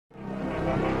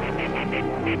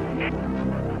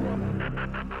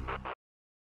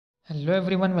Hello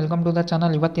everyone, welcome to the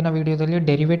channel. ಇವತ್ತಿನ ವೀಡಿಯೋದಲ್ಲಿ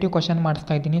derivative question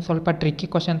ಮಾಡಿಸ್ತಾ ಇದ್ದೀನಿ. ಸ್ವಲ್ಪ ಟ್ರಿಕ್ಕಿ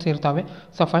ಕ್ವಶನ್ಸ್ ಇರ್ತವೆ.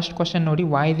 ಸೊ ಫಸ್ಟ್ ಕ್ವಶನ್ ನೋಡಿ,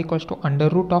 y is equals to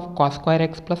under root of cos square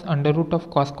X plus under root of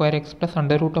cos square X plus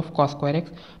under root of cos square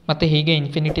X ಮತ್ತು ಹೀಗೆ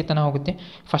infinity ತನಕ ಹೋಗುತ್ತೆ.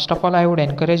 First of all I would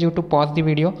encourage you to pass the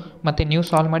video ಮತ್ತು ನೀವು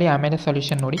solve ಮಾಡಿ ಆಮೇಲೆ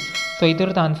solution ನೋಡಿ. So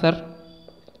ಇದ್ರದ್ದು answer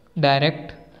direct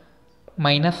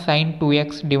minus sine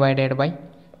 2x divided by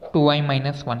 2y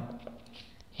minus 1.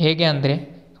 ಹೇಗೆ ಅಂದರೆ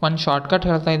ಒಂದು ಶಾರ್ಟ್ಕಟ್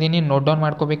ಹೇಳ್ತಾ ಇದ್ದೀನಿ, ನೋಟ್ ಡೌನ್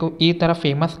ಮಾಡ್ಕೋಬೇಕು. ಈ ಥರ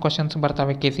ಫೇಮಸ್ ಕ್ವಶನ್ಸ್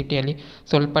ಬರ್ತವೆ KCETಯಲ್ಲಿ.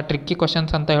 ಸ್ವಲ್ಪ ಟ್ರಿಕ್ಕಿ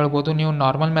ಕ್ವಶನ್ಸ್ ಅಂತ ಹೇಳ್ಬೋದು. ನೀವು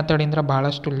ನಾರ್ಮಲ್ ಮೆಥಡಿಂದ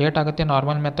ಭಾಳಷ್ಟು ಲೇಟ್ ಆಗುತ್ತೆ,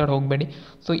 ನಾರ್ಮಲ್ ಮೆಥಡ್ ಹೋಗಬೇಡಿ.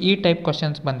 ಸೊ ಈ ಟೈಪ್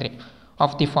ಕ್ವಶನ್ಸ್ ಬಂದರೆ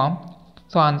of the form,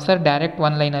 so answer direct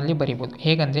one ಲೈನಲ್ಲಿ ಬರಿಬೋದು.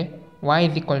 ಹೇಗಂದರೆ y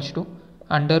is equals to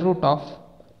under root of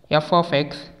F of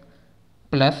X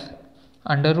plus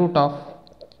under root of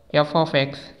F of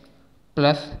X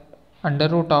plus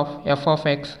under root of F of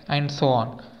X and so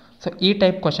on. So ಈ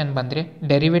type question ಬಂದರೆ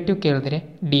derivative ಕೇಳಿದ್ರೆ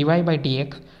dy by D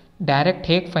X direct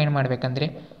ಹೇಗೆ find ಮಾಡಬೇಕಂದ್ರೆ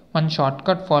ಒಂದು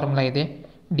shortcut formula ಇದೆ.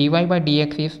 dy by D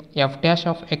X is F dash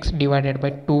of X divided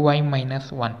by 2y minus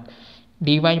 1.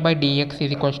 dy by D X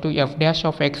is equals to F dash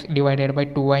of X divided by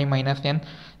 2y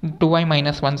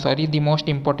minus 1 sorry, the most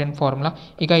important formula.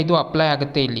 ಈಗ ಇದು apply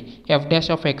ಆಗುತ್ತೆ ಇಲ್ಲಿ. F dash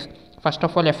of X, first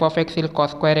of all F of X ಇಲ್ಲಿ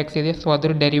cos square X ಇದೆ. So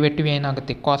ಅದ್ರ derivative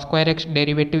ಏನಾಗುತ್ತೆ, cos square X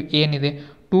derivative ಏನಿದೆ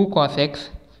 2 cos x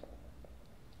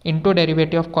into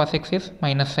derivative of cos x is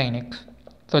minus sin x.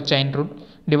 So chain rule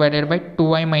divided by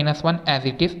 2y minus 1 as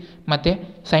it is. ಮತ್ತು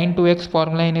sin 2x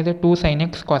formula ಏನಿದೆ 2 sin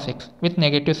x cos x with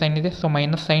negative sign ಇದೆ. So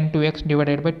minus sin 2x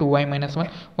divided by 2y minus 1.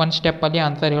 ಒಂದು ಸ್ಟೆಪ್ಪಲ್ಲಿ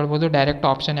answer ಹೇಳ್ಬೋದು. Direct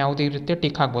option ಯಾವುದು ಇರುತ್ತೆ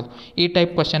tick ಹಾಕ್ಬೋದು. ಈ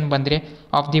type question ಬಂದರೆ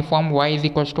of the form y is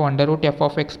equals to under root F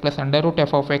of X plus under root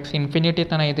F of X infinity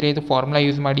ತನಕ ಇದ್ರೆ ಇದು ಫಾರ್ಮುಲಾ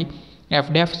ಯೂಸ್ ಮಾಡಿ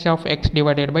F dash of X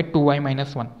divided by 2y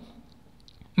minus 1.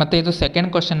 ಮತ್ತು ಇದು second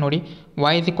question ನೋಡಿ,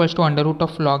 y is equals to under root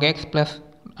of log X plus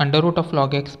under root of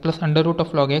log X plus under root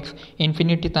of log X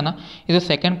infinity ತನಕ. ಇದು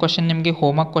second question. ನಿಮಗೆ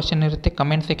homework question ಇರುತ್ತೆ.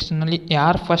 Comment ಸೆಕ್ಷನಲ್ಲಿ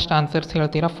ಯಾರು first answers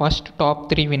ಹೇಳ್ತೀರಾ, first top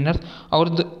 3 winners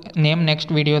ಅವ್ರದ್ದು name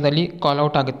next ವೀಡಿಯೋದಲ್ಲಿ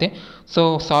ಕಾಲ್ಔಟ್ ಆಗುತ್ತೆ. ಸೊ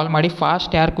ಸಾಲ್ವ್ ಮಾಡಿ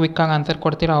ಫಾಸ್ಟ್ ಯಾರು ಕ್ವಿಕ್ಕಾಗಿ ಆನ್ಸರ್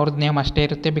ಕೊಡ್ತೀರಾ ಅವ್ರದ್ದು ನೇಮ್ ಅಷ್ಟೇ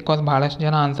ಇರುತ್ತೆ. ಬಿಕಾಸ್ ಭಾಳಷ್ಟು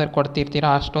ಜನ ಆನ್ಸರ್ ಕೊಡ್ತಿರ್ತೀರಾ,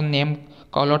 ಅಷ್ಟೊಂದು ನೇಮ್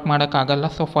ಕಾಲ್ಔಟ್ ಮಾಡೋಕ್ಕಾಗಲ್ಲ.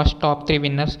 So first top 3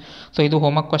 winners. So ಇದು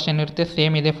ಹೋಮ್ವರ್ಕ್ ಕ್ವಶನ್ ಇರುತ್ತೆ,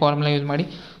 ಸೇಮ್ ಇದೆ ಫಾರ್ಮುಲಾ ಯೂಸ್ ಮಾಡಿ.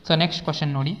 ಸೊ ನೆಕ್ಸ್ಟ್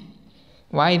ಕ್ವಶನ್ ನೋಡಿ,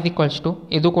 y is equals to,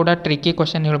 ಇದು ಕೂಡ ಟ್ರಿಕ್ಕಿ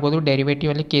ಕ್ವಶನ್ ಹೇಳ್ಬೋದು.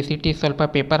 ಡೆರಿವೇಟಿವಲ್ಲಿ KCET ಸ್ವಲ್ಪ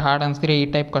ಪೇಪರ್ ಹಾರ್ಡ್ ಅನಿಸಿದ್ರೆ ಈ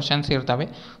ಟೈಪ್ ಕ್ವಶನ್ಸ್ ಇರ್ತವೆ.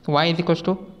 So y is equals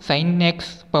to sin x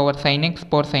power sin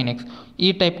x ಈ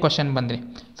ಟೈಪ್ ಕ್ವಶನ್ ಬಂದರೆ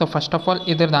ಸೊ ಫಸ್ಟ್ ಆಫ್ ಆಲ್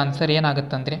ಇದ್ರದ್ದು answer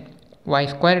ಏನಾಗುತ್ತಂದರೆ y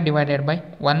square divided by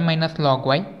 1 minus log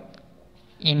y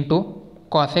into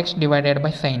cos x divided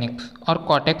by sin x R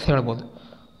cot x ಹೇಳ್ಬೋದು.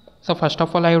 So first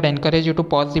of all I would encourage you to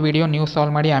pass the video, ನೀವು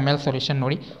solve ಮಾಡಿ ಆಮೇಲೆ solution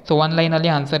ನೋಡಿ. So one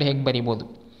ಲೈನಲ್ಲಿ answer ಹೇಗೆ ಬರಿಬೋದು,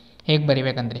 ಹೇಗೆ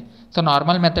ಬರಿಬೇಕಂದ್ರೆ so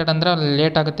normal method ಅಂದ್ರೆ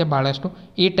ಲೇಟ್ ಆಗುತ್ತೆ ಭಾಳಷ್ಟು.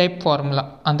 ಈ ಟೈಪ್ ಫಾರ್ಮುಲಾ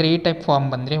ಅಂದರೆ ಈ ಟೈಪ್ ಫಾರ್ಮ್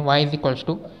ಬಂದರೆ y is equals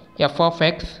to F of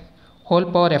X whole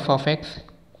power F of X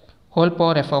whole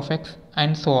power F of X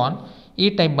and so on. ಈ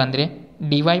ಟೈಪ್ ಬಂದರೆ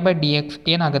dy by D X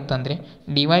ಏನಾಗುತ್ತಂದರೆ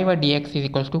dy by D X is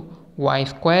equals to y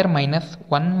square minus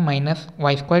 1 minus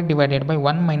y square divided by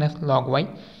 1 minus log y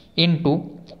into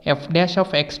F dash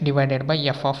of X divided by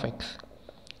F of X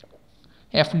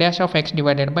F dash of X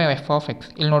divided by F of X.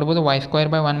 ಇಲ್ಲಿ ನೋಡ್ಬೋದು y square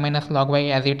by 1 minus log y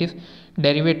as it is.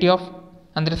 Derivative of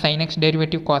ಅಂದರೆ sine x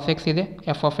derivative cos x ಇದೆ,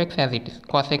 F of X as it is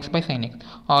cos x by sine x.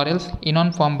 R else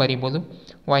ಇನ್ನೊಂದು form ಬರಿಬೋದು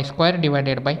y square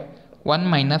divided by 1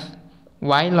 minus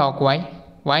y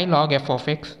log F of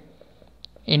X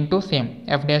into same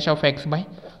F dash of X by.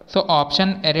 So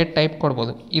option ಎರಡು type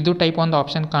ಕೊಡ್ಬೋದು. ಇದು type ಒಂದು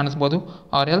option ಕಾಣಿಸ್ಬೋದು.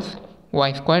 R else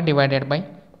y square divided by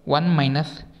 1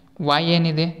 minus y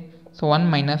ಏನಿದೆ so 1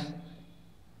 minus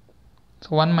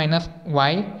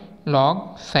y log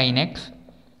sine x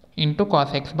into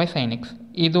cos x by sine x.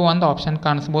 ಇದು ಒಂದು option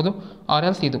ಕಾಣಿಸ್ಬೋದು. R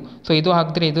else ಇದು. So ಇದು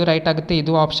ಹಾಕಿದ್ರೆ ಇದು ರೈಟ್ ಆಗುತ್ತೆ,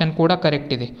 ಇದು ಆಪ್ಷನ್ ಕೂಡ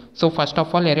ಕರೆಕ್ಟ್ ಇದೆ. ಸೊ ಫಸ್ಟ್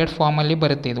ಆಫ್ ಆಲ್ ಎರಡು ಫಾರ್ಮಲ್ಲಿ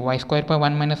ಬರುತ್ತೆ ಇದು y square by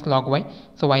 1 minus log y.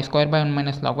 So y square by 1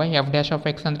 minus log y F dash of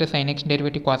X ಅಂದರೆ sine x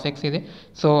derivative cos x ಇದೆ.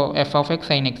 So F of X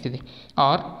sine x ಇದೆ.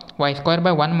 R y square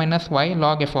by 1 minus y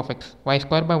log F of X y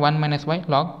square by 1 minus y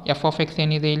log F of X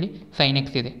ಏನಿದೆ ಇಲ್ಲಿ sine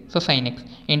x ಇದೆ. So sine x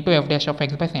into F dash of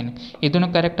X by sine x. ಇದನ್ನು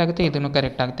correct ಆಗುತ್ತೆ, ಇದನ್ನು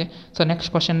correct ಆಗುತ್ತೆ. So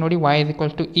next question ನೋಡಿ, y is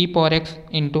equals to e power X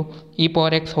into E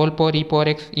power X whole power E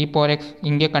power X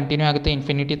ಹಿಂಗೆ continue ಆಗುತ್ತೆ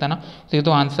infinity ತನಕ. So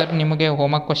ಇದು answer ನಿಮಗೆ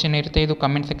ಹೋಮ್ವರ್ಕ್ ಕ್ವಶನ್ ಇರುತ್ತೆ. ಇದು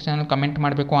ಕಮೆಂಟ್ ಸೆಕ್ಷನಲ್ಲಿ ಕಮೆಂಟ್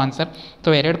ಮಾಡಬೇಕು ಆನ್ಸರ್. ಸೊ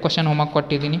ಎರಡು ಕ್ವಶನ್ ಹೋಮ್ವರ್ಕ್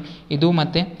ಕೊಟ್ಟಿದ್ದೀನಿ, ಇದು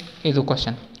ಮತ್ತು ಇದು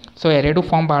ಕ್ವಶನ್. ಸೊ ಎರಡು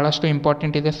ಫಾರ್ಮ್ ಭಾಳಷ್ಟು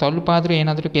ಇಂಪಾರ್ಟೆಂಟ್ ಇದೆ. ಸ್ವಲ್ಪ ಆದರೂ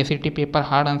ಏನಾದರೂ KCET ಪೇಪರ್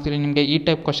ಹಾರ್ಡ್ ಅನಿಸಿದ್ರೆ ನಿಮಗೆ ಈ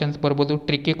ಟೈಪ್ ಕ್ವಶನ್ಸ್ ಬರ್ಬೋದು,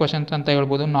 ಟ್ರಿಕ್ಕಿ ಕ್ವಶನ್ಸ್ ಅಂತ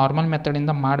ಹೇಳ್ಬೋದು. ನಾರ್ಮಲ್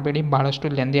ಮೆಥಡಿಂದ ಮಾಡಬೇಡಿ,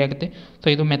 ಭಾಳಷ್ಟು ಲೆಂದಿ ಆಗುತ್ತೆ. ಸೊ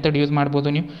ಇದು ಮೆಥಡ್ ಯೂಸ್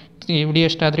ಮಾಡ್ಬೋದು ನೀವು. ಈ ವಿಡಿಯೋ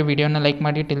ಇಷ್ಟ ಆದರೆ ವಿಡಿಯೋನ ಲೈಕ್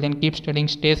ಮಾಡಿ. Till then keep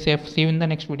studying, stay safe, C you in the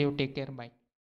next video. Take care, by.